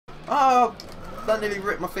Oh, that nearly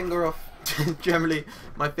ripped my finger off. Generally,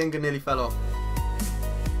 my finger nearly fell off.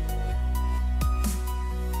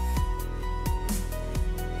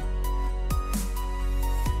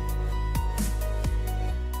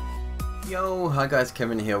 Yo, hi guys,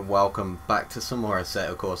 Kevin here. Welcome back to some more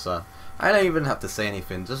Assetto Corsa. I don't even have to say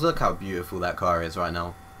anything. Just look how beautiful that car is right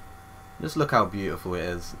now. Just look how beautiful it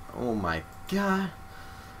is. Oh my god.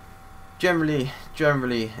 Generally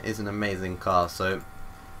is an amazing car. So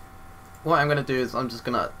what I'm going to do is I'm just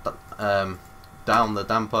going to down the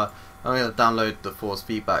damper. I'm going to download the force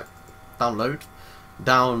feedback. Down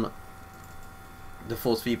the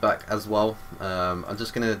force feedback as well. I'm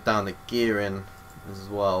just going to down the gearing as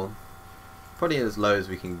well. Probably as low as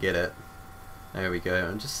we can get it. There we go.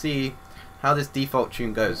 And just see how this default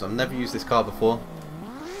tune goes. I've never used this car before.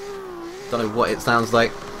 Don't know what it sounds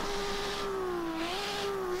like.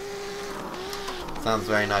 Sounds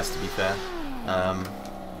very nice, to be fair.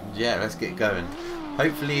 Yeah, let's get going.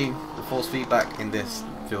 Hopefully the force feedback in this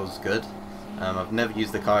feels good. I've never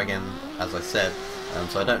used the car again, as I said,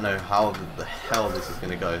 so I don't know how the hell this is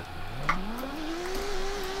going to go.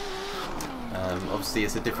 Obviously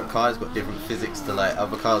it's a different car, it's got different physics to like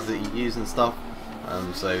other cars that you use and stuff,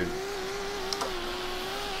 so I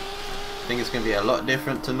think it's going to be a lot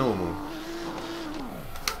different to normal.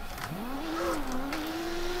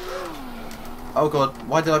 Oh god,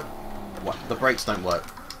 why did I... What? The brakes don't work.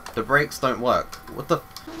 The brakes don't work. What the...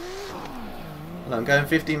 No, I'm going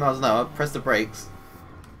 15 miles an hour, press the brakes.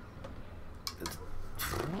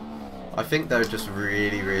 I think they're just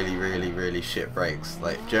really shit brakes.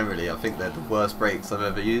 Like, generally, I think they're the worst brakes I've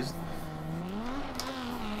ever used.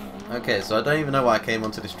 Okay, so I don't even know why I came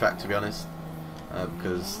onto this track, to be honest.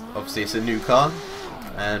 Because, obviously, it's a new car.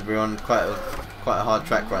 And we're on quite a hard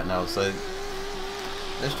track right now, so...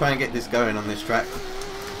 Let's try and get this going on this track.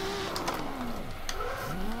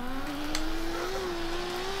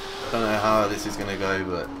 Don't know how this is going to go,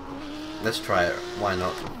 but let's try it. Why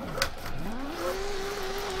not?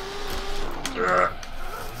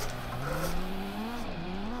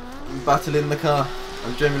 I'm battling the car.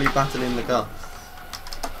 I'm generally battling the car.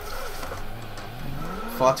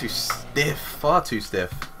 Far too stiff. Far too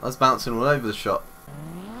stiff. I was bouncing all over the shop.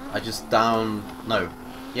 I just downed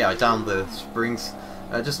the springs.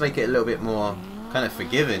 Just make it a little bit more kind of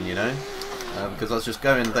forgiving, you know, because I was just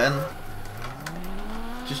going then.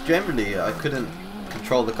 Just generally, I couldn't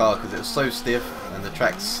control the car because it was so stiff, and the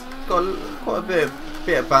track's got quite a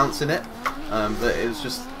bit of bounce in it, but it was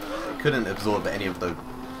just, it couldn't absorb any of the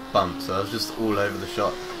bumps, so I was just all over the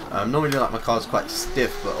shop. Normally, like, my car's quite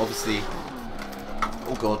stiff, but obviously,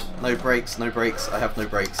 oh god, no brakes. I have no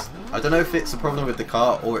brakes. I don't know if it's a problem with the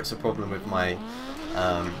car or it's a problem with my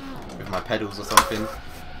pedals or something,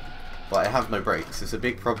 but I have no brakes. It's a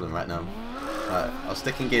big problem right now. I'll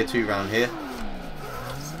stick in gear 2 round here.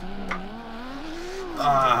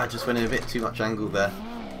 I just went in a bit too much angle there.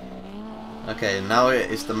 Okay, now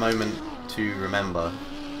it's the moment to remember.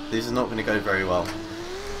 This is not going to go very well.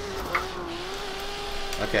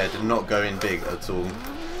 Okay, I did not go in big at all.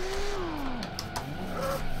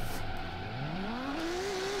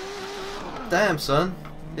 Damn, son.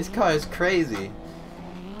 This car is crazy.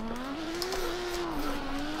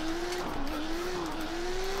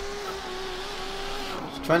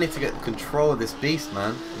 I need to get control of this beast,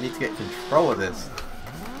 man. I need to get control of this.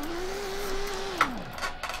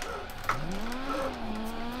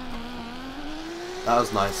 That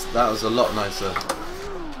was nice. That was a lot nicer.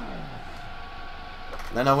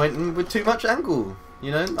 Then I went in with too much angle.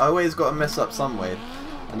 You know, I always got to mess up some way.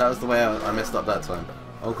 And that was the way I messed up that time.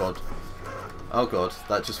 Oh god. Oh god,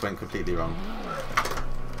 that just went completely wrong.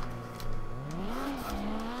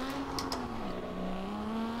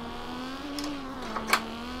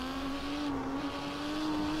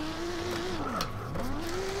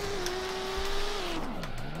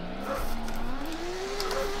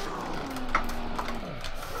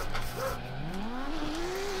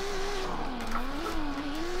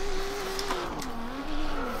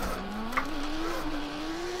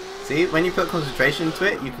 See, when you put concentration into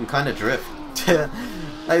it, you can kind of drift. That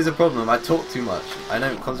is a problem. I talk too much. I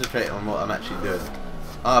don't concentrate on what I'm actually doing.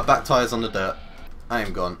 Back tires on the dirt. I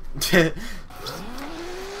am gone.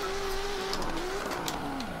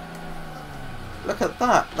 Look at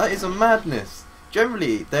that. That is a madness.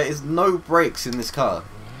 Generally, there is no brakes in this car.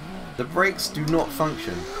 The brakes do not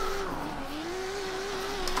function.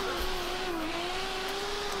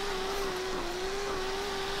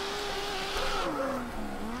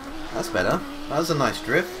 That's better. That was a nice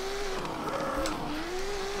drift.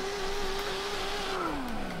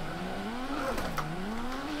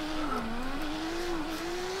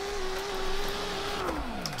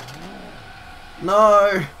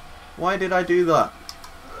 No! Why did I do that?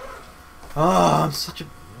 Oh, I'm such a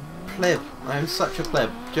pleb. I am such a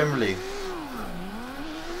pleb, generally.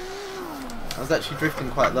 I was actually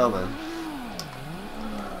drifting quite low then.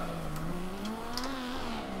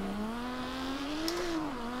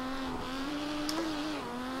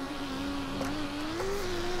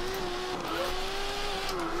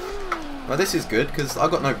 Well, this is good because I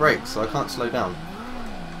got no brakes, so I can't slow down.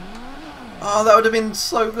 Oh, that would have been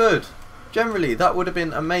so good. Generally, that would have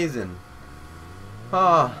been amazing.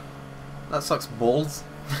 Ah, that sucks balls.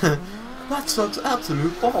 That sucks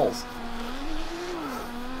absolute balls.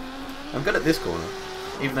 I'm good at this corner,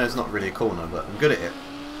 even though it's not really a corner, but I'm good at it.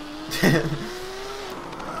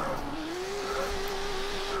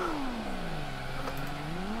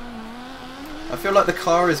 I feel like the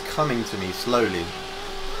car is coming to me slowly.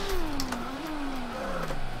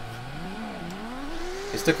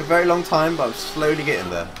 It's took a very long time, but I'm slowly getting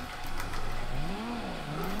there.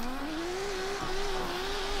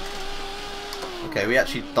 Okay, we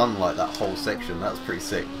actually done like that whole section. That's pretty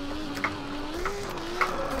sick.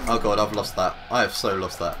 Oh god, I've lost that. I have so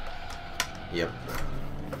lost that. Yep.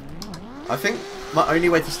 I think my only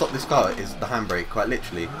way to stop this car is the handbrake, quite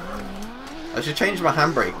literally. I should change my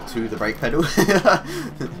handbrake to the brake pedal.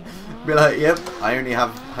 Be like, yep, I only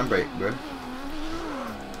have handbrake, bro.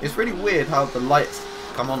 It's really weird how the lights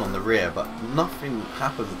come on the rear, but nothing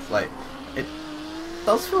happens. Like, it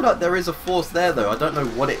does feel like there is a force there, though. I don't know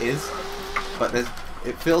what it is, but it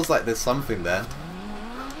feels like there's something there,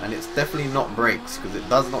 and it's definitely not brakes because it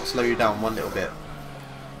does not slow you down one little bit.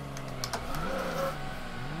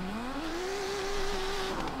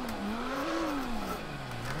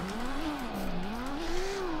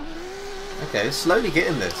 Okay, slowly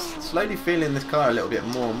getting this, slowly feeling this car a little bit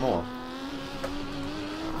more and more.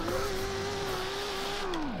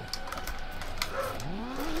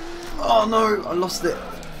 Oh no, I lost it.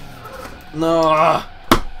 No.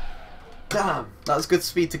 Damn, that was good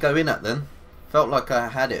speed to go in at then. Felt like I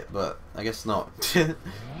had it, but I guess not.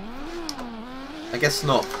 I guess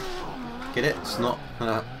not. Get it? It's not.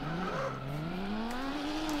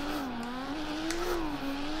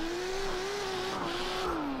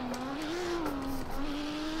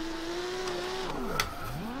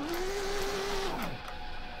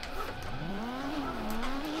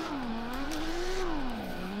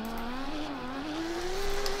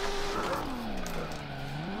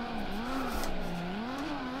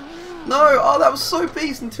 No! Oh, that was so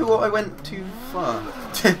beast until I went too far.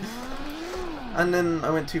 And then I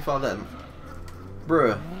went too far then.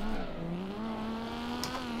 Bruh.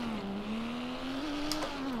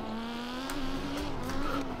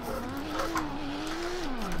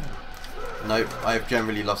 Nope, I have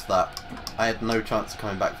generally lost that. I had no chance of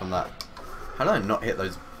coming back from that. How did I not hit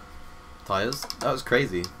those tyres? That was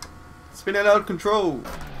crazy. Spinning out of control!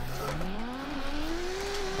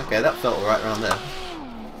 Okay, that felt right around there.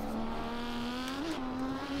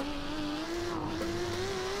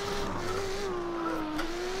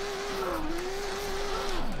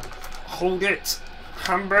 Hold it!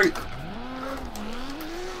 Handbrake!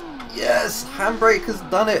 Yes! Handbrake has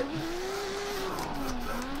done it!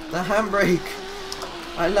 The handbrake!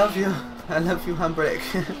 I love you! I love you, handbrake!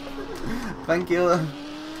 Thank you!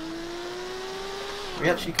 We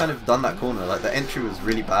actually kind of done that corner. Like, the entry was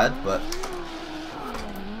really bad, but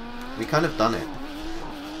we kind of done it.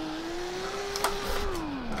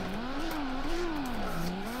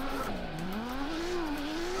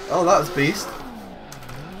 Oh, that was beast.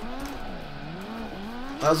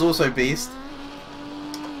 That was also beast.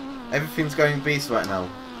 Everything's going beast right now.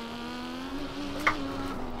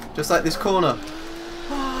 Just like this corner.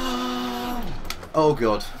 Oh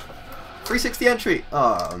god. 360 entry.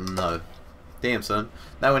 Oh no. Damn son.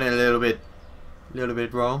 That went in a little bit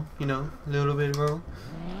wrong, you know, a little bit wrong.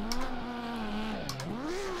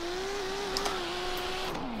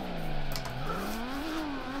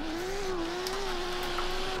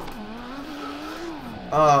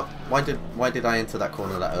 Why did I enter that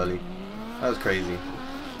corner that early? That was crazy.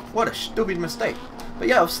 What a stupid mistake. But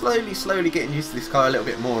yeah, I'm slowly getting used to this car a little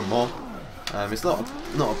bit more and more. It's not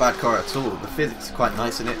a bad car at all. The physics are quite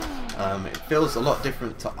nice in it. It feels a lot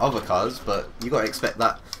different to other cars, but you got to expect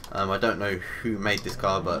that. I don't know who made this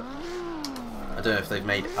car, but I don't know if they've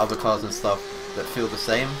made other cars and stuff that feel the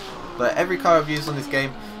same. But every car I've used on this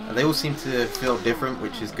game, they all seem to feel different,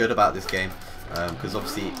 which is good about this game, because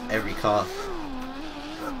obviously every car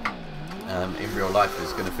in real life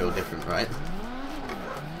is going to feel different, right?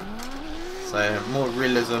 So more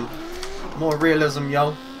realism,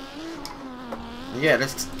 yo. Yeah,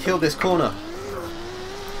 let's kill this corner.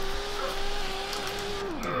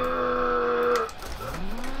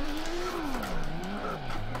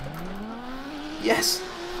 Yes!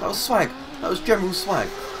 That was swag. That was general swag.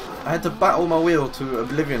 I had to battle my wheel to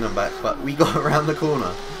oblivion and back, but we got around the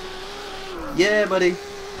corner. Yeah, buddy.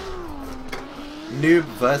 NOOB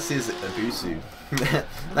versus Ebisu.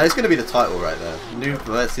 Now it's going to be the title right there. NOOB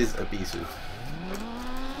versus Ebisu.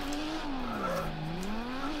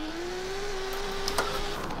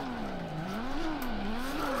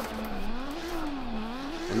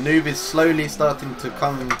 And NOOB is slowly starting to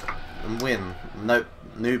come and win. Nope,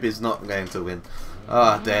 NOOB is not going to win.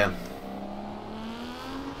 Ah, damn.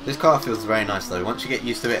 This car feels very nice though. Once you get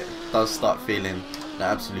used to it, it does start feeling the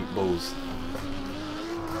absolute balls.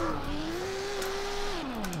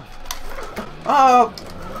 Oh,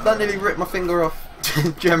 that nearly ripped my finger off.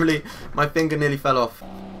 Generally, my finger nearly fell off.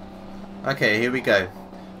 Okay, here we go.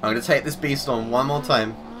 I'm going to take this beast on one more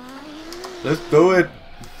time. Let's do it.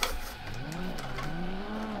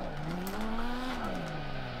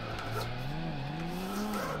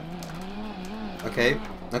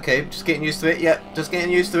 Okay, just getting used to it. Yeah, just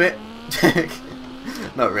getting used to it.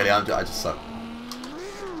 Not really, I just suck.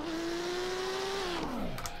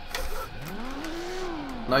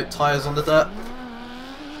 No tyres on the dirt.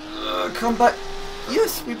 Come back.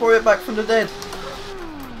 Yes, we brought it back from the dead.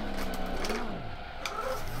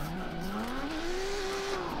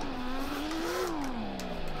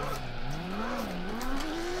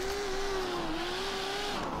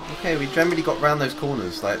 Okay, we generally got round those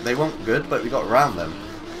corners. Like, they weren't good, but we got around them.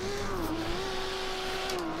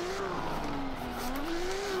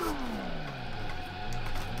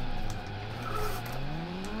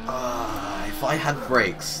 If I had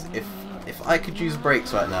brakes, if I could use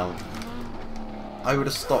brakes right now, I would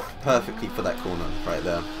have stopped perfectly for that corner right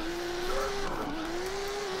there.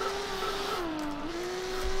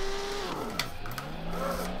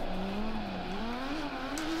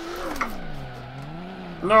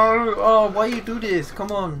 No! Oh, why you do this?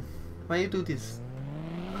 Come on. Why you do this?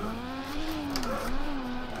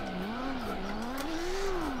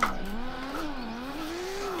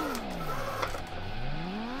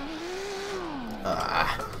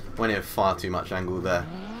 Went in far too much angle there.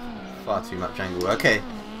 Far too much angle. Okay,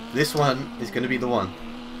 this one is going to be the one.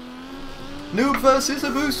 NOOB versus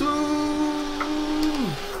Ebisu!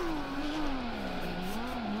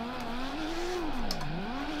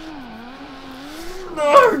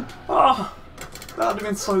 No! Oh, that would have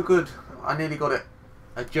been so good. I nearly got it.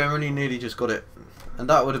 I genuinely nearly just got it. And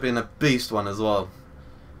that would have been a beast one as well.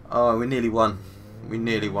 Oh, we nearly won. We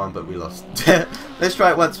nearly won, but we lost. Let's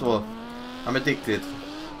try it once more. I'm addicted.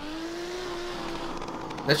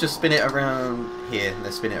 Let's just spin it around here.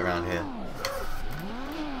 Let's spin it around here.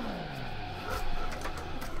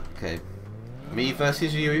 Okay. Me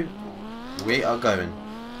versus you. We are going.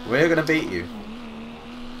 We're going to beat you.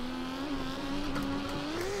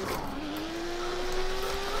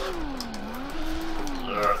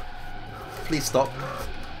 Please stop.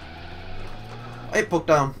 It bogged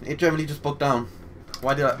down. It generally just bogged down.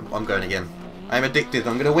 Why did I... I'm going again. I'm addicted.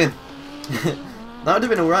 I'm going to win. That would have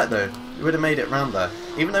been alright though. We would have made it around there.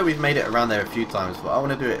 Even though we've made it around there a few times, but I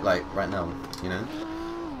want to do it like right now, you know?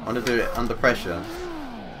 I want to do it under pressure.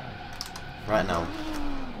 Right now.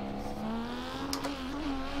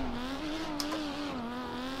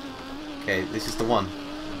 Okay, this is the one.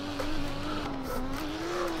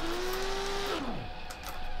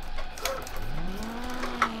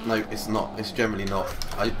 No, it's not. It's generally not.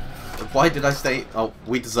 Why did I say... Oh,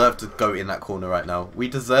 we deserve to go in that corner right now. We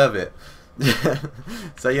deserve it.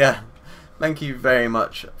 So yeah, thank you very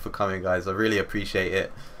much for coming, guys. I really appreciate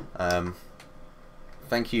it.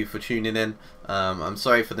 Thank you for tuning in. I'm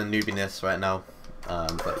sorry for the noobiness right now,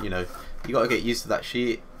 but you know, you gotta get used to that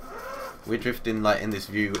shit. We're drifting like in this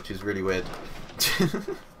view, which is really weird.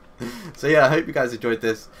 So yeah, I hope you guys enjoyed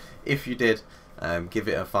this. If you did, give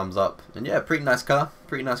it a thumbs up. And yeah, pretty nice car,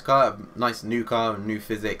 nice new car, new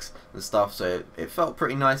physics and stuff. So it felt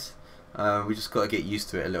pretty nice. We just got to get used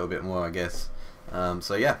to it a little bit more, I guess.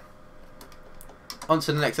 So yeah, on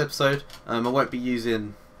to the next episode. I won't be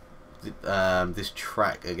using this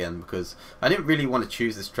track again because I didn't really want to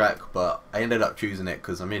choose this track, but I ended up choosing it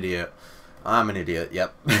because I'm an idiot. I'm an idiot,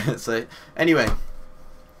 yep. So anyway,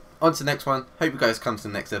 on to the next one. Hope you guys come to the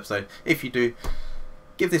next episode. If you do,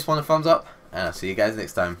 give this one a thumbs up, and I'll see you guys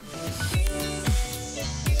next time.